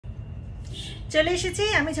চলে এসেছি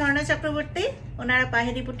আমি ঝর্ণা চক্রবর্তী, ওনারা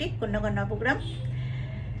পাহেরি বুটিক, কন্যাগর নবগ্রাম।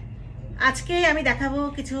 আজকে আমি দেখাবো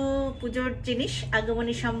কিছু পুজোর জিনিস,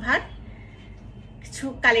 আগমনী সম্ভার, কিছু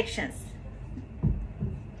কালেকশনস।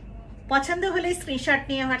 পছন্দ হলে স্ক্রিনশট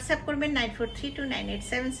নিয়ে হোয়াটসঅ্যাপ করবেন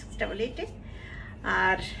 9432987688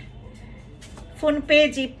 আর ফোনপে,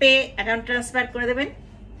 জিপে অ্যাকাউন্ট ট্রান্সফার করে দেবেন।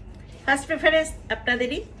 ফার্স্ট প্রেফারেন্স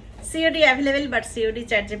আপনাদেরই। COD available, but COD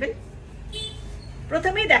chargeable.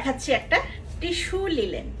 প্রথমেই দেখাচ্ছি একটা টিস্যু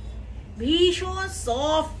লিলেন, ভীষণ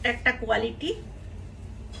সফট একটা কোয়ালিটি,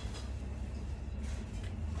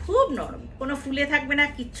 খুব নরম, কোনো ফুলে থাকবে না,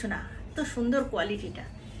 কিচ্ছু না, এত সুন্দর কোয়ালিটিটা।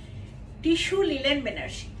 টিস্যু লিলেন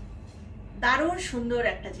বেনারসি, দারুণ সুন্দর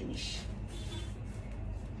একটা জিনিস।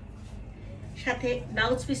 সাথে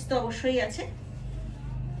ব্লাউজ পিস তো অবশ্যই আছে।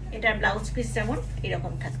 এটার ব্লাউজ পিস যেমন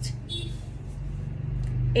এরকম থাকছে,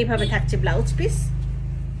 এইভাবে থাকছে ব্লাউজ পিস।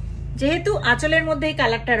 যেহেতু আঁচলের মধ্যে এই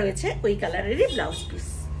কালারটা রয়েছে, ওই কালারেরই ব্লাউজ পিস।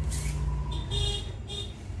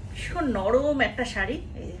 ভীষণ নরম একটা শাড়ি,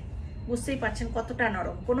 বুঝতেই পারছেন কতটা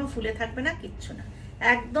নরম, কোনো ফুলে থাকবে না, কিচ্ছু না,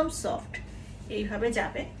 একদম সফট। এইভাবে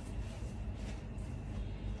যাবে,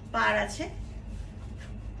 পার আছে,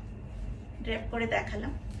 ড্রেপ করে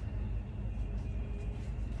দেখালাম।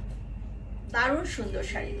 দারুণ সুন্দর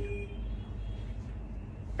শাড়িগুলো।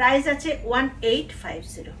 প্রাইস আছে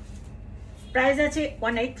 1850। প্রাইস আছে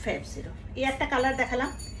 1850। এই একটা কালার দেখালাম।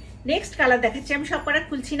 নেক্সট কালার দেখাচ্ছি, আমি সব কালার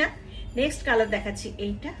খুলছি না। নেক্সট কালার দেখাচ্ছি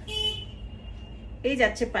এইটা। এই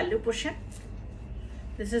যাচ্ছে pallu portion,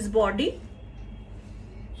 this is body.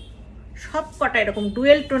 সব কটা এরকম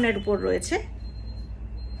ডুয়েল টোনের উপর রয়েছে।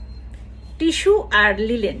 টিস্যু আর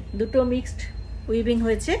লিলেন দুটো মিক্সড উইভিং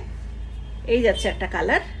হয়েছে। এই যাচ্ছে একটা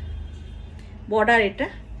কালার, বর্ডার এটা।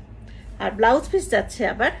 আর ব্লাউজ পিস যাচ্ছে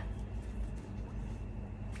আবার,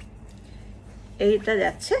 এইটা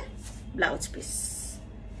যাচ্ছে blouse piece.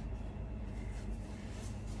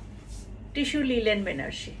 Tissue linen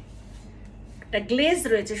Banarasi, একটা গ্লেজ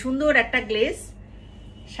রয়েছে, সুন্দর একটা গ্লেজ।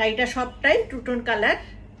 শাড়িটা সবটাই টু টোন কালার,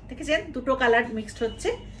 দেখেছেন দুটো কালার মিক্সড হচ্ছে।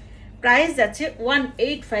 প্রাইস যাচ্ছে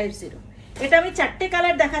 1850। এটা আমি চারটে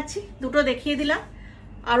কালার দেখাচ্ছি, দুটো দেখিয়ে দিলাম,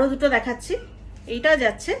 আরো দুটো দেখাচ্ছি। এইটা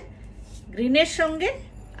যাচ্ছে গ্রিনের সঙ্গে,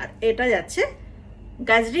 আর এটা যাচ্ছে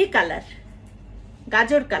গাজরি কালার,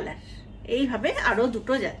 গাজর কালার। এইভাবে আরো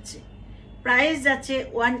দুটো যাচ্ছে। প্রাইস যাচ্ছে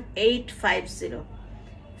 1850।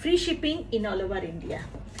 Free shipping in all over India.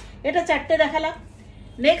 এটা চারটে দেখালাম।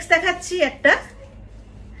 নেক্সট দেখাচ্ছি একটা,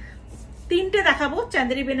 তিনটে দেখাবো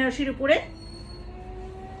চাঁদেরি বেনারসির উপরে।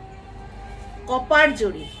 কপার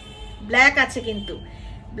জড়ি, ব্ল্যাক আছে কিন্তু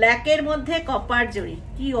ব্ল্যাকের মধ্যে কপার জড়ি,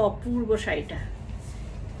 কি অপূর্ব শাড়িটা।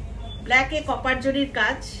 ব্ল্যাকে কপার জড়ির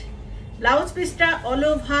কাজ। ব্লাউজ পিসটা অল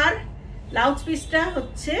ওভার, ব্লাউজ পিসটা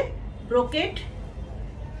হচ্ছে ব্রোকেট।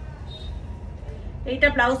 এইটা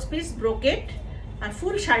ব্লাউজ পিস ব্রোকেট, আর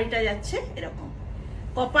ফুল শাড়িটা যাচ্ছে এরকম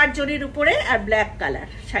কপার জরির উপরে আর ব্ল্যাক কালার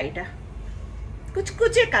শাড়িটা,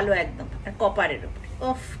 কুচকুচে কালো একদম, আর কপারের উপরে।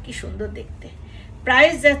 ওফ কি সুন্দর দেখতে।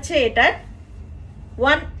 প্রাইস যাচ্ছে এটার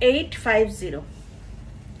 1850।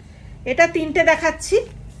 এটা তিনটে দেখাচ্ছি,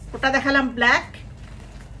 ওটা দেখালাম ব্ল্যাক,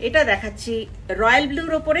 এটা দেখাচ্ছি রয়্যাল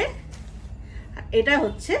ব্লুর ওপরে, আর এটা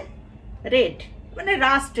হচ্ছে রেড, মানে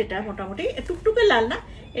রাস্ট। এটা মোটামুটি টুকটুকে লাল না,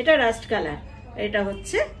 এটা রাস্ট কালার। এটা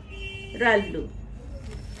হচ্ছে রয়্যাল ব্লু।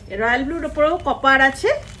 রয়্যাল ব্লুর ওপরেও কপার আছে,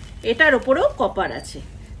 এটার ওপরেও কপার আছে।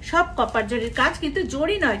 সব কপার জরির কাজ, কিন্তু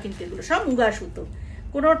জড়ি নয়, কিন্তু এগুলো সব মুগা সুতো,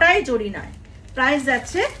 কোনোটাই জড়ি নয়। প্রাইস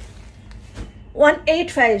যাচ্ছে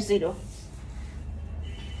 1850।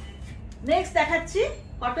 নেক্সট দেখাচ্ছি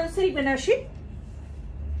কটন সিল্ক বেনারসি।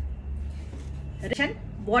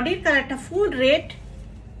 বডির কালারটা ফুল রেড,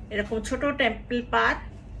 এরকম ছোট টেম্পল পার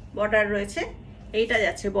বর্ডার রয়েছে। এইটা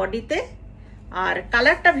যাচ্ছে বডিতে, আর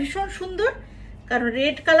কালারটা ভীষণ সুন্দর, কারণ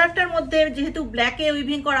রেড কালারটার মধ্যে যেহেতু ব্ল্যাকে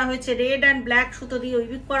উইভিং করা হয়েছে, রেড অ্যান্ড ব্ল্যাক সুতো দিয়ে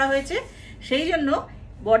উইভিং করা হয়েছে, সেই জন্য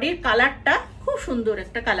বডির কালারটা খুব সুন্দর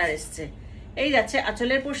একটা কালার এসছে। এই যাচ্ছে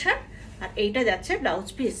আঁচলের পোর্শন, আর এইটা যাচ্ছে ব্লাউজ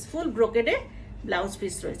পিস, ফুল ব্রোকেডে ব্লাউজ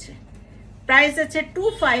পিস রয়েছে। প্রাইস আছে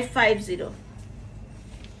 2550।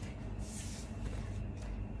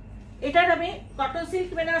 এটার আমি কটন সিল্ক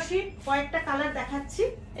বেনারসি কয়েকটা কালার দেখাচ্ছি,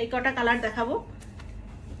 এই কটা কালার দেখাবো।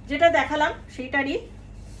 যেটা দেখালাম সেইটারই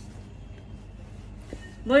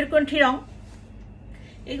ময়ূরকণ্ঠী রং।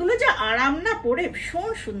 এগুলো যে আরাম না পরে,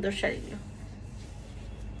 ভীষণ সুন্দর শাড়িগুলো।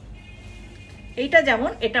 এইটা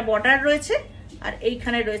যেমন, এটা বর্ডার রয়েছে, আর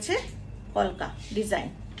এইখানে রয়েছে কলকা ডিজাইন,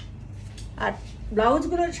 আর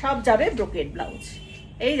ব্লাউজগুলো সব যাবে ব্রোকেড ব্লাউজ।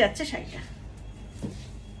 এই যাচ্ছে শাড়িটা।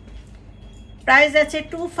 প্রাইস আছে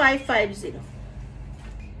 2550।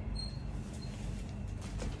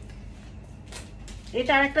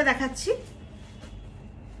 এটা আরেকটা দেখাচ্ছি,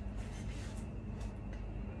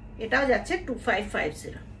 এটাও যাচ্ছে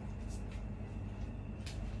 2550।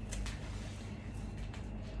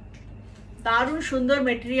 দারুণ সুন্দর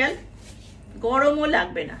মেটেরিয়াল, গরমও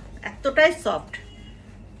লাগবে না, এতটাই সফট।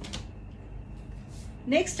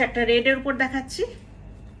 নেক্সট একটা রেডের উপর দেখাচ্ছি,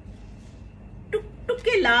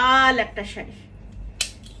 টুকটুকে লাল একটা শাড়ি,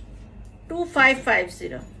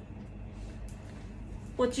 2550,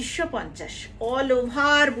 2550। অল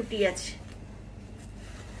ওভার বুটি আছে,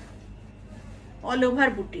 অল ওভার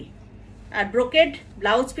বুটি, আর ব্রোকেড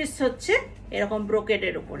ব্লাউজ পিস হচ্ছে এরকম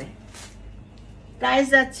ব্রোকেডের উপরে। প্রাইস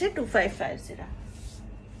যাচ্ছে 2550।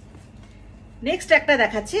 নেক্সট একটা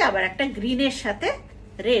দেখাচ্ছি, আবার একটা গ্রিনের সাথে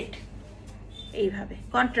রেড, এইভাবে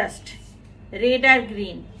কন্ট্রাস্ট রেড আর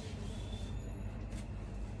গ্রিন।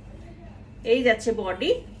 এই যাচ্ছে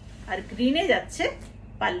বডি, আর গ্রিনে যাচ্ছে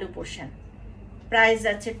পাল্লু পোর্শন। প্রাইস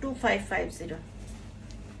যাচ্ছে 2550।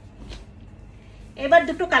 এবার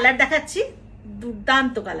দুটো কালার দেখাচ্ছি,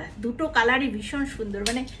 দুর্দান্ত কালার, দুটো কালারই ভীষণ সুন্দর,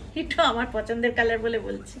 মানে এটা আমার পছন্দের কালার বলে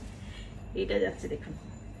বলছি। এটা যাচ্ছে দেখুন,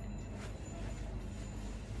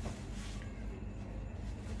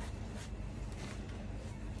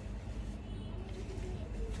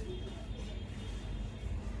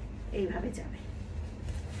 এইভাবে যাবে,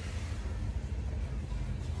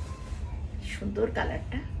 সুন্দর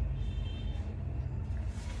কালারটা।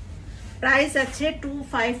 প্রাইস আছে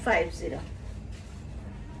 2550।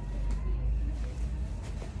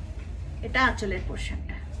 এটা আঁচলের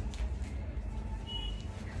পোর্শনটা,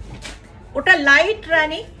 ওটা লাইট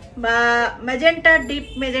রানী বা ম্যাজেন্টা, ডিপ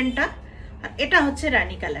ম্যাজেন্টা, আর এটা হচ্ছে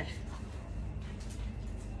রানী কালার।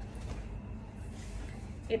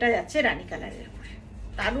 এটা যাচ্ছে রানী কালারের উপরে,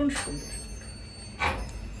 দারুণ সুন্দর।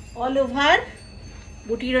 অল ওভার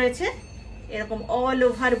বুটি রয়েছে, এরকম অল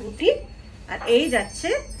ওভার বুটি, আর এই যাচ্ছে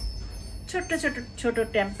ছোট ছোট ছোট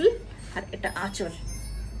টেম্পল, আর এটা আঁচল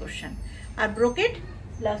পোর্শন, আর brocade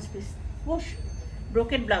blouse piece,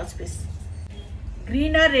 brocade blouse piece,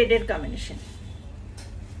 green আর রেডের কম্বিনেশন।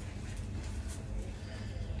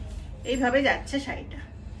 এইভাবে যাচ্ছে শাড়িটা,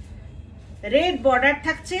 রেড বর্ডার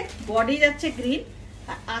থাকছে, বডি যাচ্ছে গ্রিন,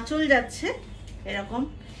 আর আঁচল যাচ্ছে এরকম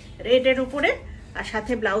রেডের উপরে, আর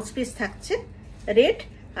সাথে ব্লাউজ পিস থাকছে রেড,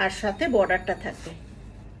 আর সাথে বর্ডারটা থাকবে,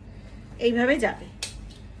 এইভাবে যাবে।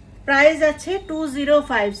 প্রাইস আছে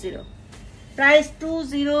 2050। প্রাইস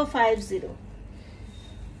 2050।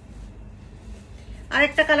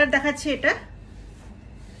 আরেকটা কালার দেখাচ্ছি, এটা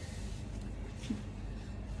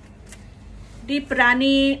ডিপ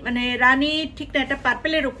রানী, মানে রানী ঠিক না, এটা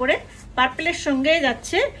পার্পেলের উপরে, পার্পেলের সঙ্গে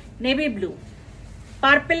যাচ্ছে নেভি ব্লু,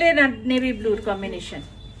 পার্পেলের আর নেভি ব্লুর কম্বিনেশন,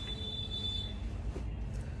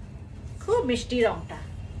 খুব মিষ্টি রংটা।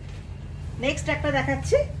 নেক্সট একটা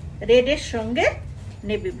দেখাচ্ছি রেডের সঙ্গে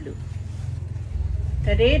নেভি ব্লু,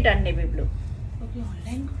 রেড আর নেভি ব্লু।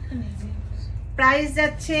 প্রাইস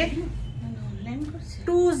যাচ্ছে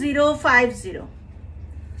 2050।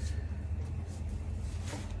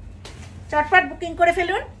 চটপট বুকিং করে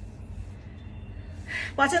ফেলুন,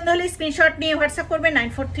 পছন্দ হলে স্ক্রিনশট নিয়ে হোয়াটসঅ্যাপ করবেন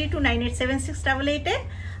 9432987688-এ।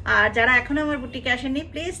 আর যারা এখনো আমার বুটিকে আসেননি,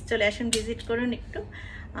 প্লিজ চলে আসুন, ভিজিট করুন একটু,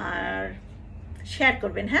 আর শেয়ার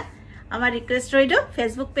করবেন। হ্যাঁ, আমার রিকোয়েস্ট রইল,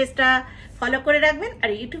 ফেসবুক পেজটা ফলো করে রাখবেন, আর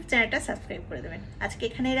ইউটিউব চ্যানেলটা সাবস্ক্রাইব করে দেবেন। আজকে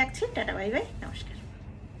এখানেই রাখছি, টাটা, বাই বাই, নমস্কার।